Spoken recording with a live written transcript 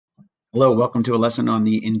Hello, welcome to a lesson on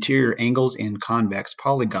the interior angles in convex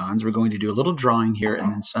polygons. We're going to do a little drawing here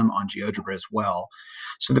and then some on GeoGebra as well.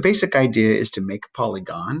 So the basic idea is to make a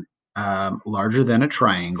polygon larger than a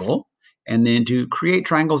triangle, and then to create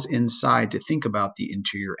triangles inside to think about the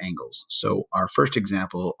interior angles. So our first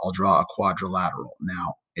example, I'll draw a quadrilateral.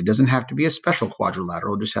 Now, it doesn't have to be a special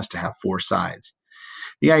quadrilateral, it just has to have four sides.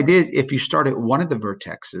 The idea is if you start at one of the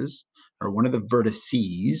vertexes, or one of the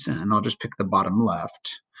vertices, and I'll just pick the bottom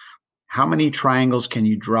left, how many triangles can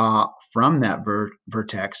you draw from that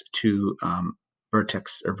vertex to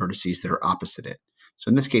vertex or vertices that are opposite it? So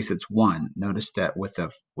in this case, it's one. Notice that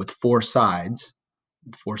with four sides,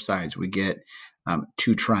 we get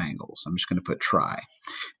two triangles. I'm just going to put tri.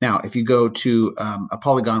 Now, if you go to a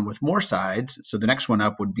polygon with more sides, so the next one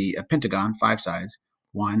up would be a pentagon, 5 sides,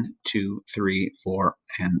 1, 2, 3, 4,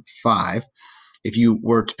 and 5. If you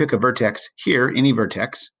were to pick a vertex here, any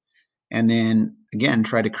vertex, and then again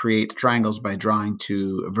try to create triangles by drawing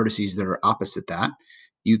two vertices that are opposite that,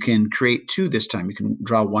 you can create two this time. You can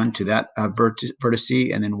draw one to that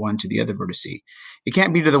vertice and then one to the other vertice. It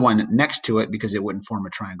can't be to the one next to it because it wouldn't form a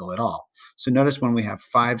triangle at all. So notice when we have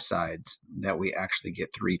 5 sides that we actually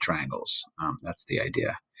get 3 triangles. That's the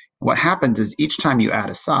idea. What happens is each time you add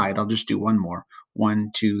a side, I'll just do one more.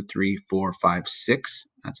 1, 2, 3, 4, 5, 6.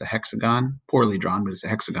 That's a hexagon. Poorly drawn, but it's a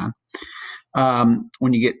hexagon.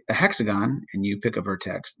 When you get a hexagon and you pick a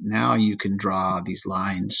vertex, now you can draw these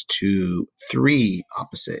lines to 3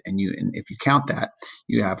 opposite. And if you count that,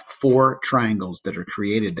 you have 4 triangles that are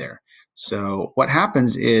created there. So what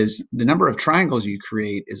happens is the number of triangles you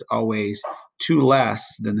create is always 2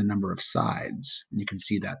 less than the number of sides. You can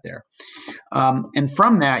see that there. And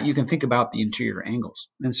from that, you can think about the interior angles.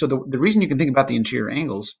 And so the reason you can think about the interior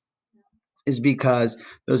angles is because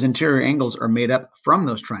those interior angles are made up from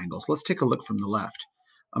those triangles. Let's take a look from the left.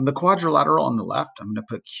 The quadrilateral on the left, I'm going to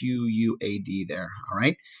put QUAD there, all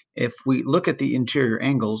right? If we look at the interior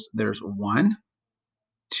angles, there's 1,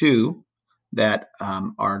 2 that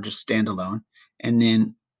are just standalone, and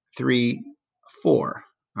then 3, 4,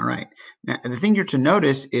 all right? Now, the thing you're to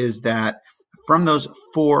notice is that from those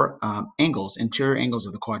 4 angles, interior angles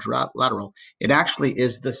of the quadrilateral, it actually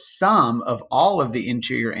is the sum of all of the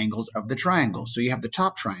interior angles of the triangle. So you have the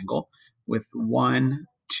top triangle with 1,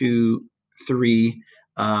 2, 3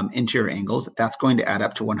 interior angles. That's going to add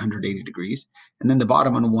up to 180 degrees. And then the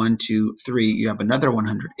bottom one, 1, 2, 3, you have another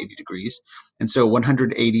 180 degrees. And so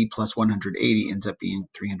 180 plus 180 ends up being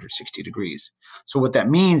 360 degrees. So what that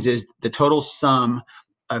means is the total sum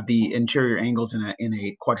of the interior angles in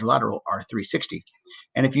a quadrilateral are 360.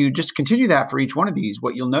 And if you just continue that for each one of these,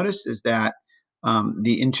 what you'll notice is that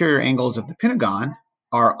the interior angles of the pentagon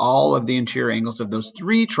are all of the interior angles of those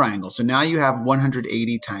 3 triangles. So now you have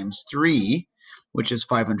 180 times 3, which is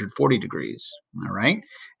 540 degrees, all right?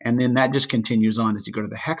 And then that just continues on as you go to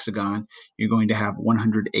the hexagon. You're going to have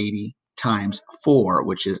 180 times 4,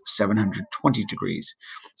 which is 720 degrees.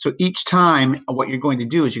 So each time, what you're going to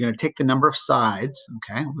do is you're going to take the number of sides,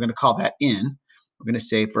 okay? We're going to call that n. We're going to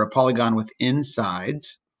say for a polygon with n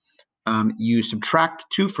sides, you subtract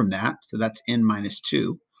 2 from that, so that's n minus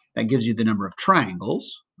 2. That gives you the number of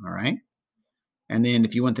triangles, all right? And then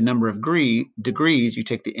if you want the number of degrees, you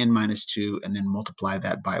take the n minus 2 and then multiply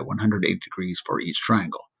that by 180 degrees for each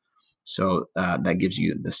triangle. So that gives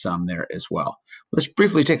you the sum there as well. Let's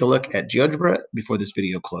briefly take a look at GeoGebra before this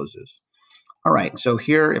video closes. All right, so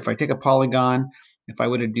here, if I take a polygon, if I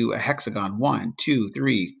were to do a hexagon, 1, 2,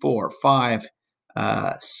 3, 4, 5,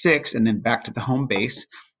 6, and then back to the home base,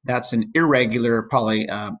 that's an irregular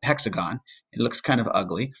hexagon. It looks kind of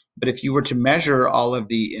ugly. But if you were to measure all of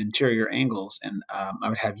the interior angles, and I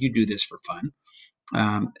would have you do this for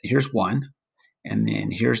fun. Here's one, and then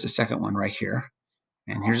here's the second one right here.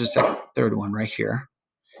 And here's the third one right here,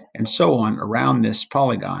 and so on around this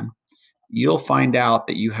polygon. You'll find out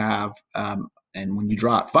that you have, and when you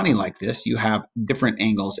draw it funny like this, you have different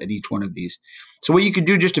angles at each one of these. So what you could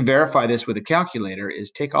do just to verify this with a calculator is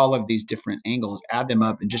take all of these different angles, add them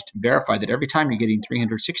up, and just verify that every time you're getting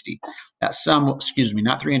 360. That sum, excuse me,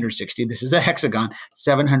 not 360, this is a hexagon,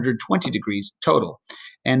 720 degrees total.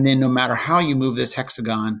 And then no matter how you move this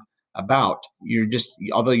hexagon about,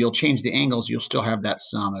 although you'll change the angles, you'll still have that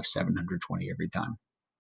sum of 720 every time.